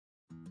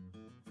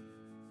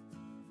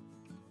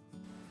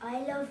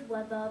I love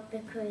Weber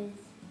because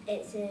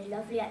it's a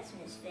lovely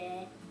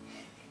atmosphere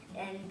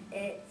and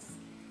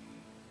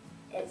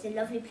it's a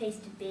lovely place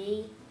to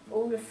be.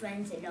 All the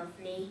friends are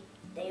lovely.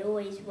 They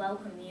always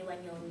welcome you when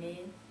you're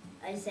new.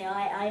 I say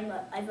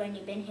I've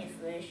only been here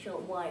for a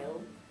short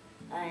while,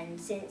 and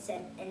since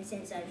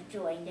I've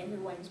joined,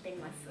 everyone's been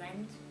my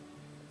friend.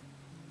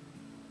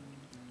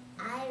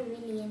 I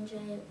really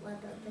enjoy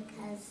Weber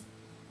because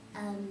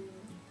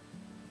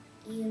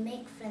you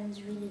make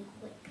friends really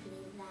quickly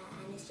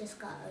there, and it's just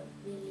got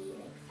a really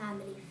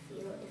family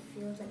feel. It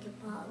feels like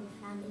you're part of a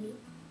family.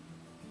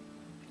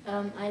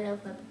 I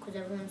love Weber because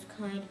everyone's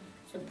kind,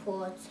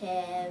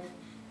 supportive.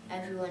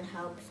 Everyone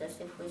helps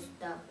us if we're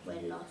stuck,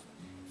 we're lost.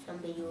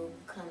 Somebody will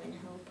come and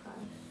help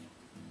us.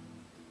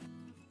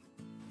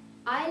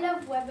 I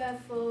love Weber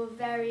for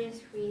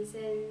various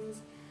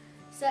reasons,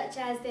 such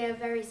as they are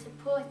very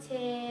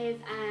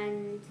supportive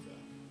and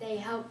they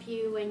help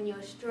you when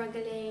you're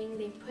struggling,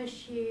 they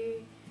push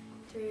you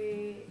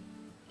through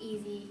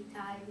easy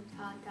times,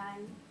 hard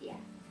times, yeah.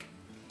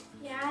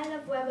 Yeah, I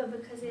love Weber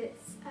because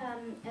it's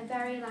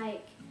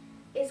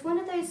it's one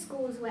of those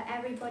schools where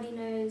everybody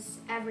knows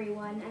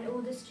everyone and all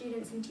the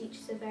students and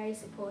teachers are very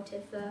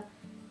supportive for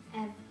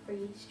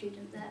every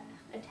student that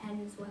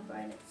attends Weber,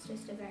 and it's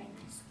just a very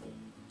nice school.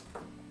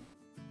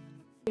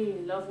 We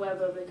love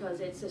Weber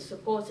because it's a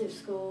supportive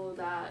school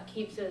that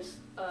keeps us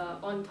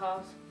on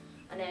task,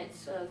 and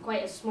it's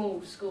quite a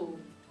small school,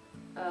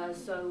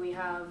 so we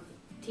have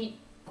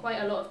quite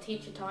a lot of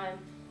teacher time,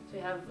 so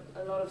we have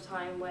a lot of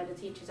time where the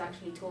teacher's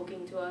actually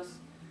talking to us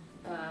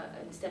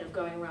instead of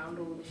going around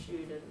all the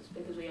students,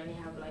 because we only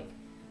have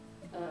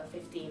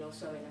 15 or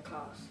so in a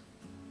class.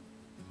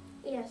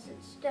 Yes,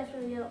 it's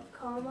definitely a lot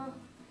calmer,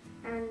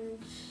 and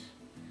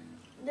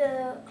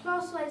the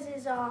class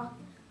sizes are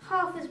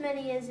half as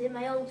many as in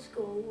my old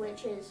school,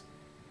 which is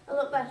a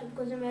lot better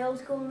because in my old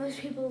school most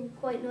people were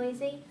quite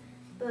noisy,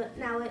 but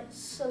now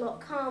it's a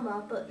lot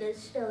calmer, but there's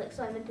still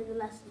excitement in the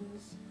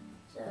lessons,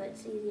 so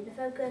it's easier to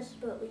focus,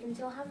 but we can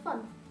still have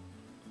fun.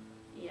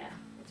 Yeah,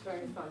 it's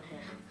very fun here.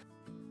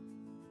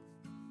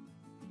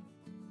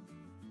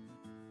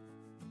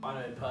 I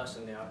know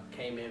personally I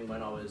came in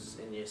when I was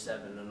in year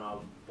 7 and I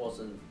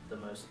wasn't the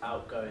most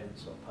outgoing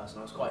sort of person.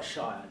 I was quite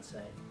shy, I'd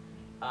say.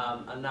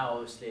 And now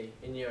obviously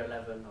in year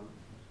 11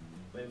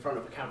 I'm in front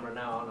of a camera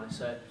now, aren't I?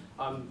 So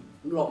I'm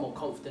a lot more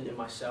confident in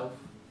myself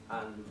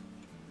and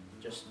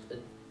just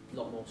a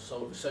lot more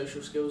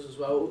social skills as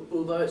well.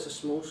 Although it's a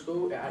small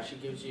school, it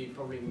actually gives you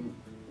probably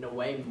in a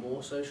way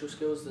more social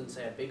skills than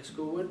say a big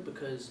school would,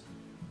 because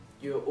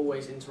you're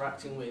always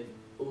interacting with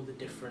all the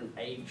different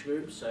age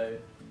groups. So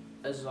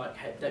as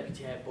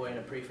deputy head boy and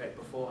a prefect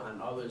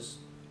beforehand,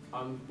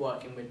 I'm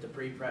working with the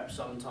pre-prep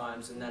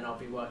sometimes, and then I'll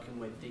be working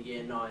with the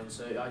year 9,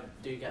 so I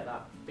do get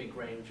that big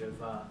range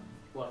of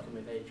working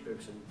with age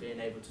groups and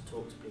being able to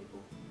talk to people.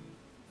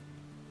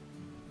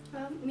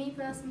 Me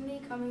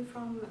personally, coming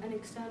from an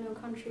external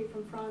country,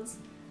 from France,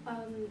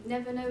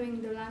 never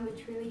knowing the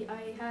language really,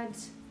 I had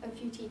a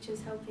few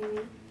teachers helping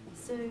me.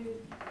 So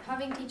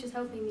having teachers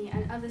helping me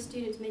and other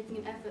students making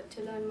an effort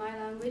to learn my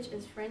language,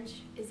 as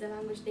French is the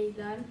language they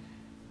learn,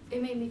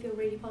 it made me feel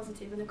really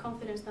positive, and the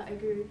confidence that I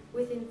grew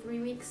within 3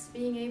 weeks,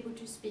 being able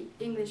to speak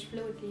English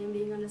fluently and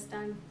being able to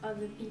understand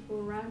other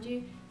people around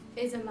you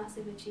is a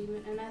massive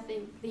achievement. And I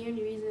think the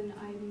only reason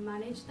I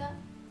managed that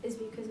is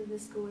because of the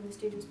school and the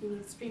students being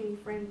extremely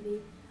friendly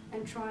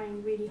and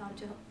trying really hard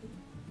to help me.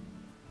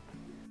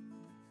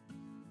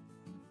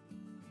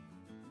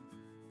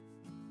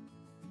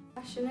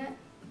 Passionate,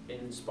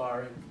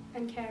 inspiring,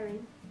 and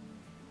caring.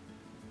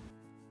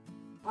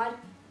 I'd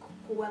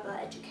call Weber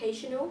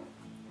educational,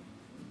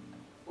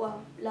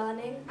 well,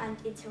 learning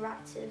and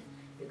interactive,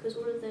 because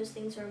all of those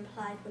things are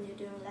implied when you're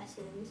doing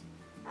lessons,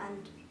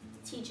 and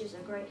the teachers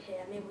are great here.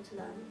 I'm able to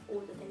learn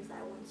all the things that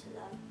I want to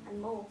learn and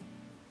more.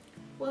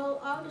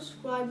 Well, I'll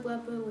describe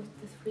Weber with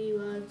the 3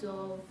 words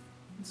of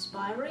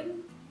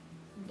inspiring,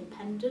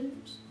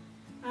 independent,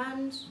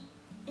 and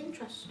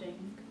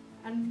interesting.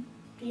 And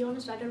to be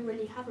honest, I don't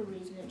really have a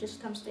reason, it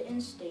just comes to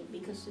instinct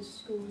because this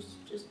school's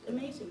just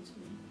amazing to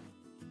me.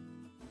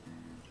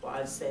 Well,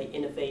 I'd say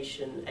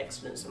innovation,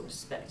 excellence and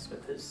respect,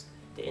 because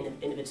the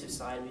innovative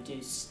side, we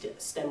do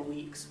STEM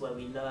weeks where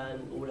we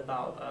learn all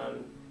about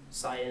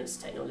science,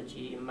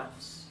 technology,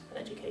 maths and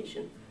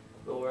education.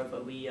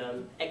 Moreover,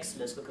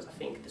 excellence, because I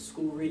think the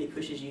school really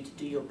pushes you to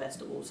do your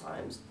best at all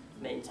times,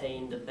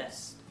 maintain the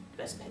best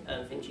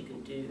things you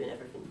can do in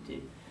everything you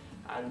do,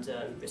 and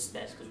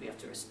respect, because we have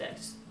to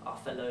respect our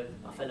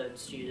fellow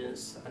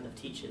students and the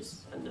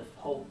teachers and the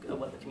whole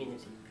Weber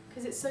community.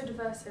 Because it's so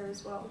diverse here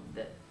as well,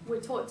 that we're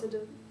taught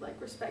to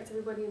respect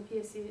everybody in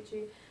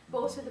PSCHU, but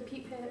also the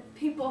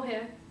people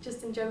here,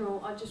 just in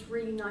general, are just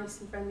really nice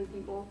and friendly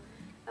people.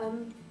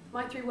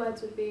 My 3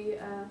 words would be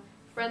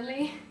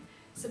friendly,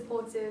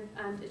 supportive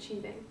and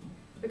achieving,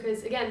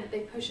 because again they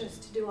push us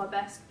to do our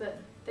best,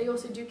 but they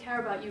also do care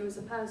about you as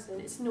a person.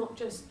 It's not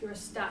just your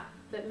stat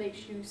that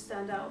makes you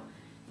stand out.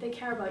 They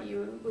care about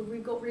you.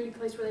 We've got really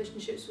close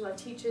relationships with our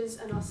teachers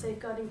and our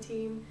safeguarding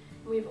team,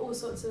 and we have all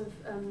sorts of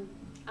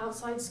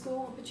outside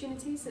school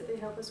opportunities that they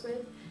help us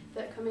with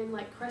that come in,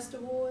 like Crest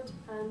Award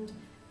and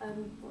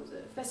what was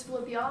it, Festival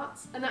of the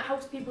Arts, and that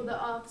helps people that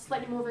are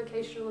slightly more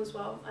vocational as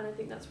well, and I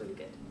think that's really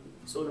good.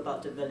 It's all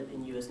about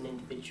developing you as an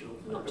individual,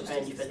 Not just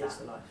preparing you as for a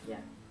later life. Yeah.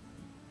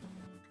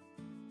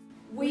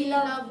 We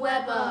love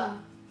Weber.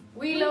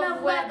 We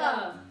love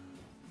Weber.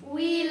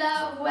 We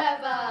love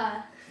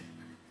Weber.